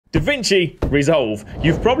Davinci Resolve.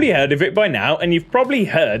 You've probably heard of it by now, and you've probably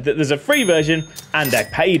heard that there's a free version and a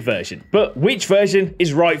paid version. But which version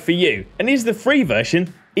is right for you? And is the free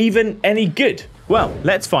version even any good? Well,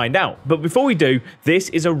 let's find out. But before we do, this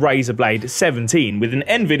is a Razer Blade 17 with an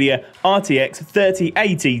NVIDIA RTX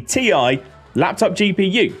 3080 Ti laptop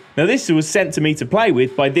GPU. Now this was sent to me to play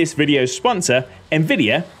with by this video's sponsor,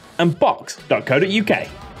 NVIDIA and Box.co.uk.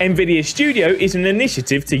 NVIDIA Studio is an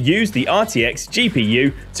initiative to use the RTX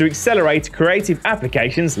GPU to accelerate creative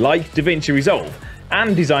applications like Davinci Resolve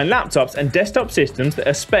and design laptops and desktop systems that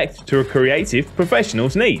are spec'd to a creative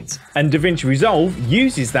professional's needs. And Davinci Resolve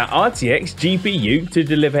uses that RTX GPU to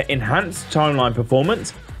deliver enhanced timeline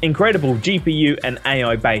performance, incredible GPU and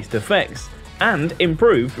AI-based effects, and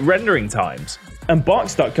improved rendering times. And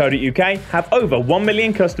Box.co.uk have over 1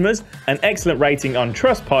 million customers, an excellent rating on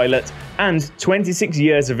Trustpilot, and 26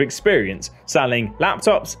 years of experience selling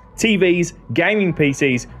laptops, TVs, gaming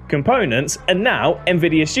PCs, components, and now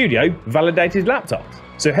NVIDIA Studio validated laptops.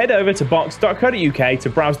 So head over to Box.co.uk to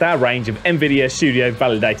browse their range of NVIDIA Studio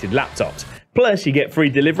validated laptops. Plus, you get free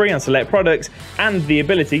delivery on select products and the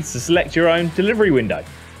ability to select your own delivery window.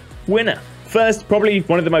 Winner. First, probably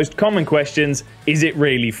one of the most common questions, is it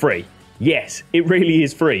really free? Yes, it really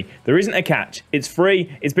is free. There isn't a catch. It's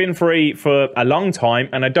free. It's been free for a long time,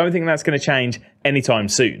 and I don't think that's going to change anytime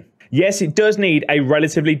soon. Yes, it does need a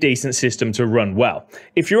relatively decent system to run well.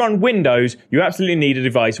 If you're on Windows, you absolutely need a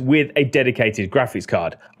device with a dedicated graphics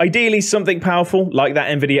card. Ideally something powerful like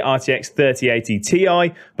that NVIDIA RTX 3080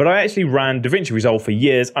 Ti, but I actually ran Davinci Resolve for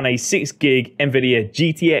years on a 6GB NVIDIA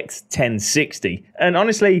GTX 1060, and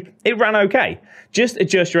honestly, it ran okay. Just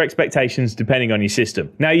adjust your expectations depending on your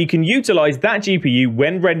system. Now you can utilize that GPU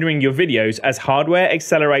when rendering your videos, as hardware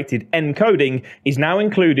accelerated encoding is now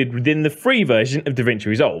included within the free version of Davinci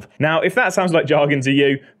Resolve. Now if that sounds like jargon to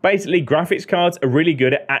you, basically graphics cards are really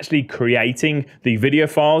good at actually creating the video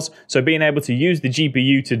files, so being able to use the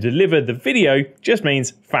GPU to deliver the video just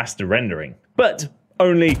means faster rendering. But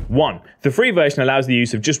only one. The free version allows the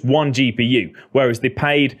use of just one GPU, whereas the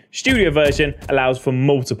paid studio version allows for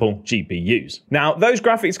multiple GPUs. Now, those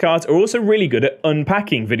graphics cards are also really good at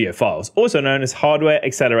unpacking video files, also known as hardware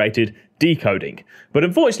accelerated decoding. But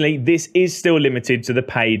unfortunately, this is still limited to the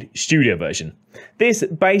paid studio version. This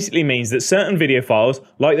basically means that certain video files,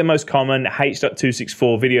 like the most common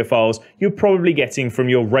H.264 video files you're probably getting from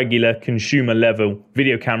your regular consumer level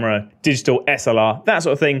video camera, digital SLR, that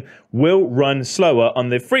sort of thing, will run slower on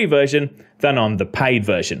the free version than on the paid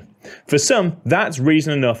version. For some, that's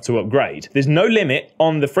reason enough to upgrade. There's no limit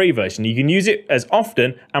on the free version. You can use it as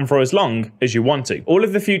often and for as long as you want to. All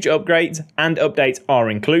of the future upgrades and updates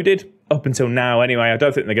are included. Up until now anyway, I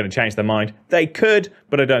don't think they're going to change their mind. They could,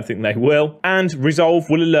 but I don't think they will. And Resolve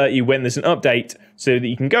will alert you when there's an update so that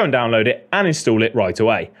you can go and download it and install it right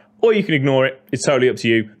away. Or you can ignore it, it's totally up to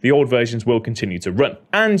you. The old versions will continue to run.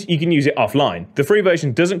 And you can use it offline. The free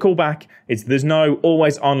version doesn't call back. There's no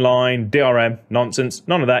always online, DRM, nonsense,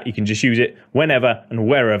 none of that. You can just use it whenever and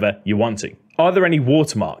wherever you want to. Are there any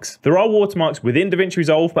watermarks? There are watermarks within Davinci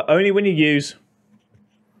Resolve, but only when you use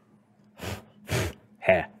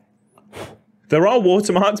hair. There are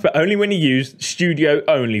watermarks, but only when you use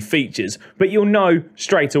studio-only features. But you'll know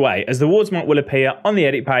straight away, as the watermark will appear on the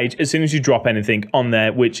edit page as soon as you drop anything on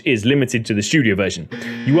there, which is limited to the studio version.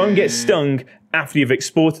 You won't get stung after you've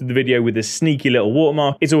exported the video with a sneaky little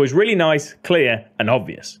watermark. It's always really nice, clear, and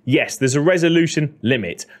obvious. Yes, there's a resolution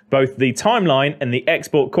limit. Both the timeline and the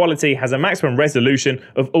export quality has a maximum resolution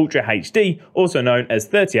of Ultra HD, also known as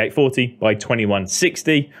 3840 by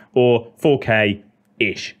 2160, or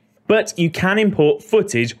 4K-ish. But you can import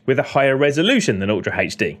footage with a higher resolution than Ultra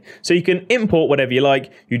HD. So you can import whatever you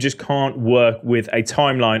like, you just can't work with a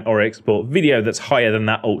timeline or export video that's higher than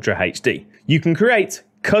that Ultra HD. You can create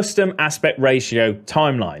custom aspect ratio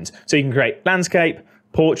timelines. So you can create landscape,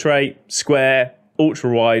 portrait, square, ultra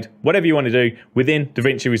wide, whatever you want to do within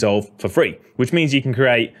Davinci Resolve for free, which means you can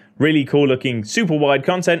create really cool looking super wide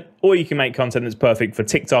content, or you can make content that's perfect for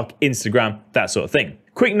TikTok, Instagram, that sort of thing.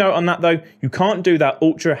 Quick note on that though, you can't do that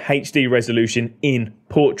Ultra HD resolution in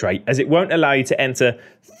portrait, as it won't allow you to enter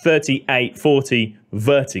 3840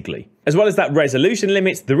 vertically. As well as that resolution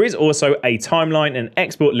limit, there is also a timeline and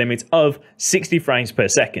export limit of 60 frames per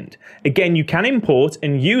second. Again, you can import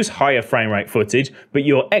and use higher frame rate footage, but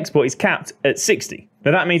your export is capped at 60.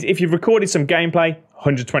 Now that means if you've recorded some gameplay,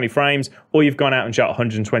 120 frames, or you've gone out and shot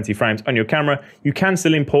 120 frames on your camera, you can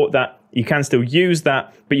still import that You can still use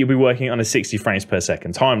that, but you'll be working on a 60 frames per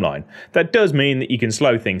second timeline. That does mean that you can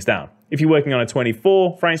slow things down. If you're working on a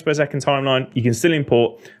 24 frames per second timeline, you can still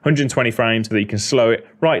import 120 frames so that you can slow it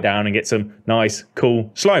right down and get some nice,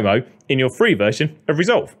 cool slow-mo in your free version of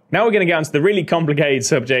Resolve. Now we're going to get onto the really complicated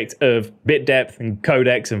subject of bit depth and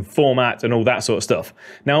codecs and format and all that sort of stuff.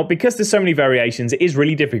 Now, because there's so many variations, it is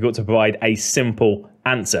really difficult to provide a simple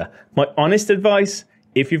answer. My honest advice,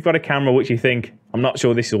 if you've got a camera which you think, I'm not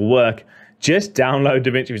sure this will work, just download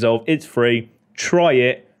DaVinci Resolve. It's free. Try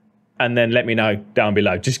it. And then let me know down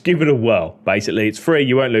below. Just give it a whirl. Basically, it's free.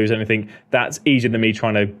 You won't lose anything. That's easier than me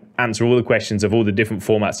trying to answer all the questions of all the different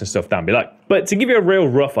formats and stuff down below. But to give you a real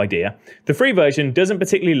rough idea, the free version doesn't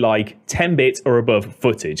particularly like 10 bits or above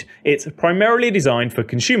footage. It's primarily designed for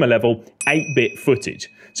consumer level 8-bit footage.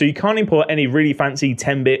 So you can't import any really fancy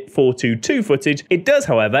 10-bit 422 footage. It does,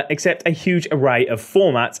 however, accept a huge array of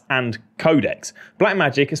formats and codecs.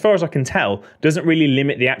 Blackmagic, as far as I can tell, doesn't really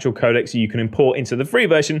limit the actual codecs you can import into the free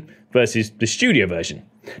version versus the studio version.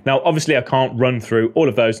 Now, obviously, I can't run through all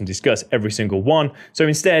of those and discuss every single one. So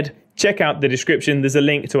instead, check out the description. There's a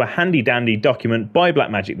link to a handy-dandy document by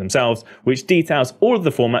Blackmagic themselves, which details all of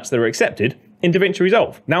the formats that are accepted in DaVinci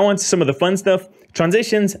Resolve. Now on to some of the fun stuff.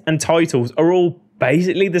 Transitions and titles are all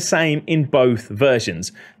basically the same in both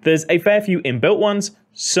versions. There's a fair few inbuilt ones.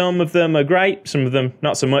 Some of them are great, some of them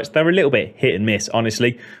not so much. They're a little bit hit and miss,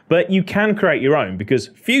 honestly. But you can create your own because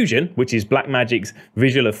Fusion, which is Blackmagic's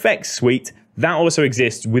visual effects suite, that also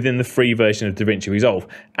exists within the free version of DaVinci Resolve.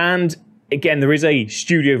 And again, there is a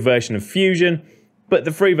studio version of Fusion, but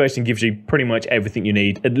the free version gives you pretty much everything you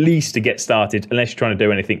need, at least to get started, unless you're trying to do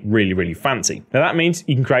anything really, really fancy. Now that means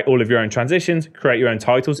you can create all of your own transitions, create your own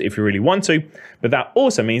titles if you really want to, but that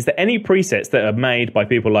also means that any presets that are made by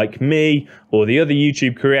people like me or the other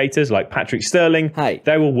YouTube creators like Patrick Sterling,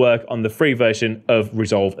 they will work on the free version of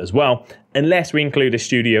Resolve as well, unless we include a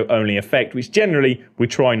studio-only effect, which generally we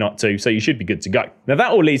try not to, so you should be good to go. Now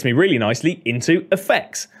that all leads me really nicely into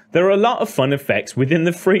effects. There are a lot of fun effects within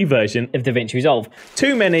the free version of DaVinci Resolve.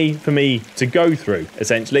 Too many for me to go through,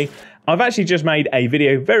 essentially. I've actually just made a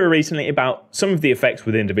video very recently about some of the effects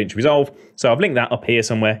within DaVinci Resolve, so I've linked that up here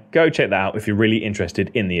somewhere. Go check that out if you're really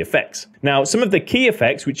interested in the effects. Now, some of the key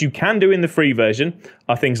effects which you can do in the free version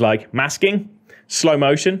are things like masking, slow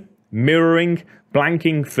motion, mirroring,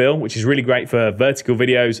 blanking fill, which is really great for vertical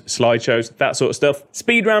videos, slideshows, that sort of stuff.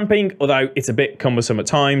 Speed ramping, although it's a bit cumbersome at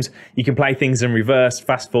times. You can play things in reverse,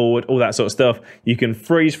 fast forward, all that sort of stuff. You can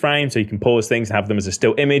freeze frame, so you can pause things and have them as a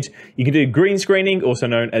still image. You can do green screening, also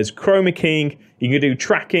known as chroma keying. You can do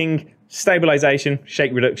tracking, stabilization,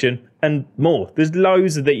 shake reduction, and more. There's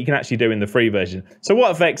loads that you can actually do in the free version. So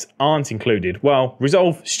what effects aren't included? Well,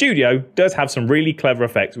 Resolve Studio does have some really clever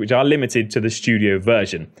effects which are limited to the studio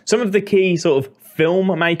version. Some of the key sort of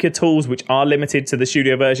filmmaker tools which are limited to the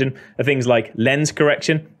studio version are things like lens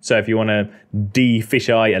correction. So if you want to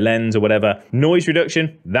de-fisheye a lens or whatever, noise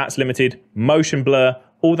reduction, that's limited, motion blur,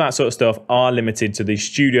 all that sort of stuff are limited to the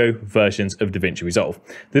studio versions of DaVinci Resolve.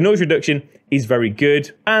 The noise reduction is very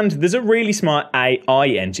good, and there's a really smart AI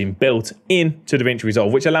engine built into DaVinci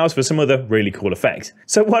Resolve, which allows for some other really cool effects.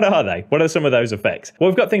 So what are they? What are some of those effects?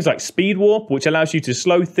 Well, we've got things like speed warp, which allows you to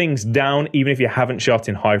slow things down even if you haven't shot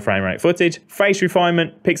in high frame rate footage. Face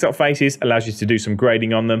refinement picks up faces, allows you to do some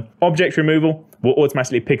grading on them. Object removal will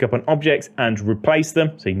automatically pick up on objects and replace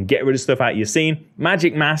them, so you can get rid of stuff out of your scene.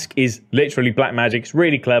 Magic mask is literally Blackmagic. It's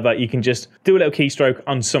really clever. You can just do a little keystroke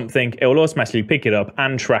on something, it will automatically pick it up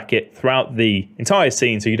and track it throughout the entire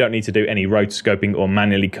scene, so you don't need to do any rotoscoping or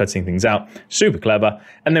manually cutting things out. Super clever.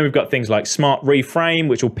 And then we've got things like smart reframe,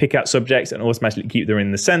 which will pick out subjects and automatically keep them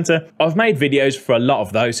in the center. I've made videos for a lot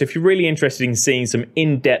of those, so if you're really interested in seeing some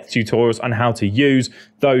in-depth tutorials on how to use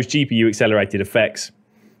those GPU accelerated effects,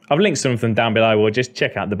 I've linked some of them down below, or just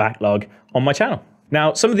check out the backlog on my channel.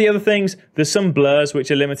 Now, some of the other things, there's some blurs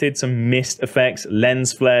which are limited, some mist effects,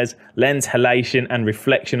 lens flares, lens halation and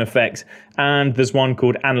reflection effects, and there's one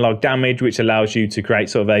called analog damage, which allows you to create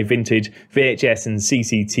sort of a vintage VHS and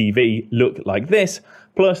CCTV look like this,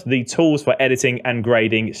 plus the tools for editing and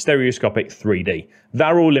grading stereoscopic 3D.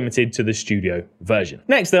 They're all limited to the studio version.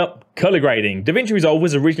 Next up, color grading. DaVinci Resolve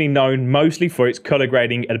was originally known mostly for its color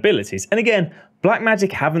grading abilities, and again,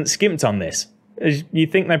 Blackmagic haven't skimped on this. As you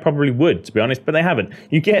think they probably would, to be honest, but they haven't.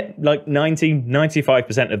 You get like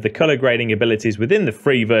 90–95% of the color grading abilities within the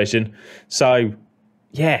free version. So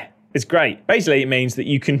yeah, it's great. Basically, it means that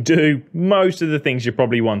you can do most of the things you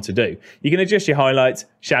probably want to do. You can adjust your highlights,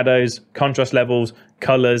 shadows, contrast levels,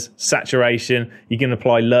 colors, saturation. You can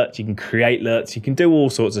apply LUTs, you can create LUTs, you can do all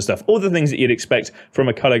sorts of stuff. All the things that you'd expect from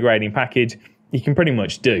a color grading package, you can pretty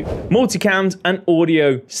much do. Multicams and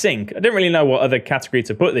audio sync. I don't really know what other category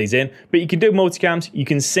to put these in, but you can do multicams, you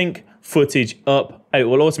can sync footage up. It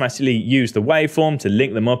will automatically use the waveform to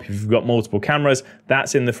link them up if you've got multiple cameras.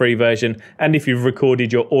 That's in the free version. And if you've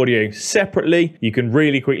recorded your audio separately, you can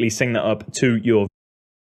really quickly sync that up to your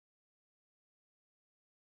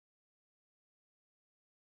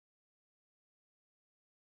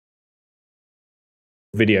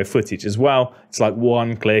video footage as well. It's like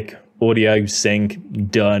one click, audio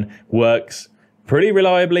sync, done. Works pretty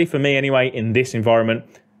reliably for me anyway in this environment.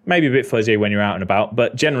 Maybe a bit fuzzy when you're out and about,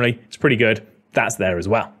 but generally it's pretty good. That's there as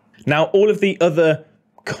well. Now, all of the other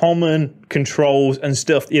common controls and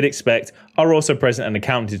stuff that you'd expect are also present and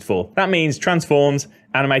accounted for. That means transforms,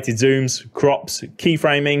 animated zooms, crops,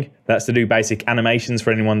 keyframing. That's to do basic animations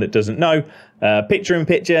for anyone that doesn't know.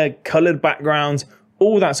 Picture-in-picture, colored backgrounds,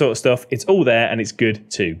 all that sort of stuff. It's all there and it's good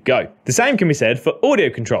to go. The same can be said for audio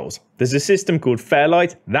controls. There's a system called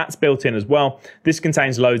Fairlight that's built in as well. This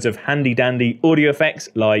contains loads of handy dandy audio effects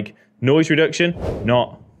like noise reduction,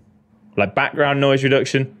 not like background noise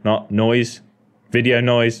reduction, not noise, video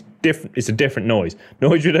noise, different. It's a different noise.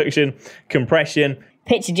 Noise reduction, compression,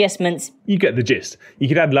 pitch adjustments. You get the gist. You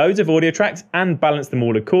could add loads of audio tracks and balance them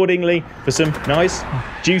all accordingly for some nice,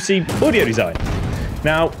 juicy audio design.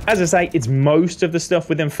 Now, as I say, it's most of the stuff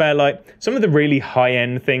within Fairlight. Some of the really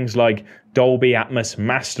high-end things like Dolby Atmos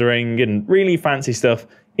mastering and really fancy stuff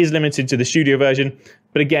is limited to the studio version.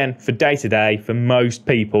 But again, for day-to-day, for most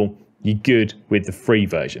people, you're good with the free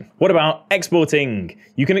version. What about exporting?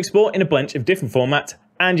 You can export in a bunch of different formats,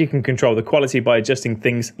 and you can control the quality by adjusting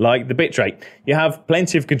things like the bitrate. You have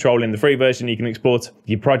plenty of control in the free version. You can export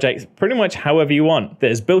your projects pretty much however you want.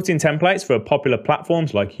 There's built-in templates for popular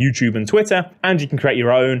platforms like YouTube and Twitter, and you can create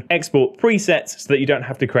your own export presets so that you don't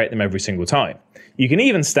have to create them every single time. You can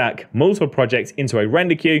even stack multiple projects into a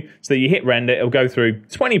render queue so that you hit render, it'll go through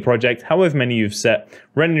 20 projects, however many you've set,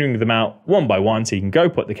 rendering them out one by one so you can go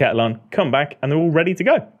put the kettle on, come back, and they're all ready to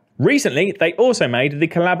go. Recently, they also made the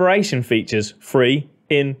collaboration features free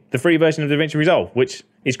in the free version of Davinci Resolve, which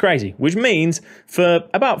is crazy, which means for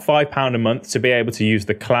about £5 a month to be able to use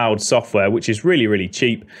the cloud software, which is really, really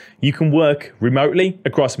cheap, you can work remotely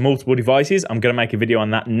across multiple devices. I'm going to make a video on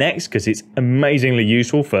that next because it's amazingly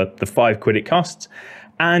useful for the £5 it costs.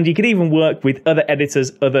 And you can even work with other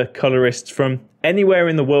editors, other colorists from anywhere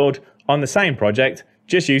in the world on the same project,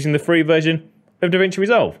 just using the free version of Davinci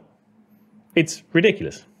Resolve. It's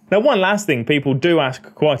ridiculous. Now, one last thing people do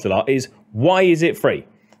ask quite a lot is, why is it free?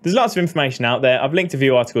 There's lots of information out there. I've linked a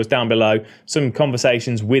few articles down below, some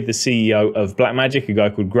conversations with the CEO of Blackmagic, a guy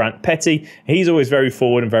called Grant Petty. He's always very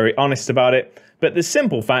forward and very honest about it. But the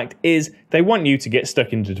simple fact is they want you to get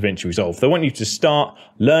stuck into Davinci Resolve. They want you to start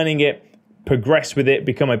learning it, progress with it,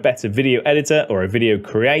 become a better video editor or a video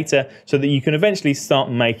creator so that you can eventually start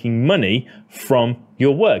making money from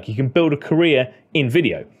your work. You can build a career in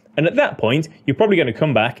video. And at that point, you're probably going to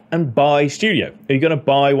come back and buy Studio. You're going to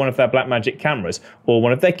buy one of their Blackmagic cameras or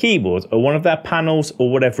one of their keyboards or one of their panels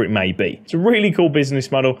or whatever it may be. It's a really cool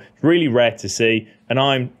business model. It's really rare to see. And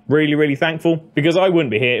I'm really, really thankful because I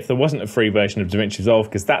wouldn't be here if there wasn't a free version of Davinci Resolve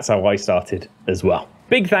because that's how I started as well.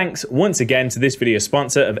 Big thanks once again to this video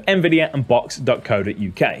sponsor of NVIDIA and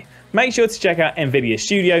box.co.uk. Make sure to check out NVIDIA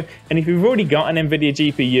Studio, and if you've already got an NVIDIA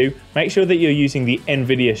GPU, make sure that you're using the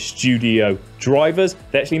NVIDIA Studio drivers.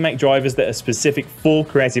 They actually make drivers that are specific for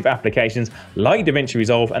creative applications like Davinci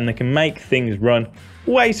Resolve, and they can make things run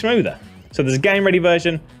way smoother. So there's a game-ready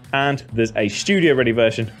version, and there's a studio-ready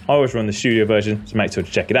version. I always run the studio version, so make sure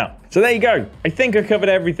to check it out. So there you go. I think I covered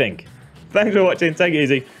everything. Thanks for watching. Take it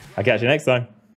easy. I'll catch you next time.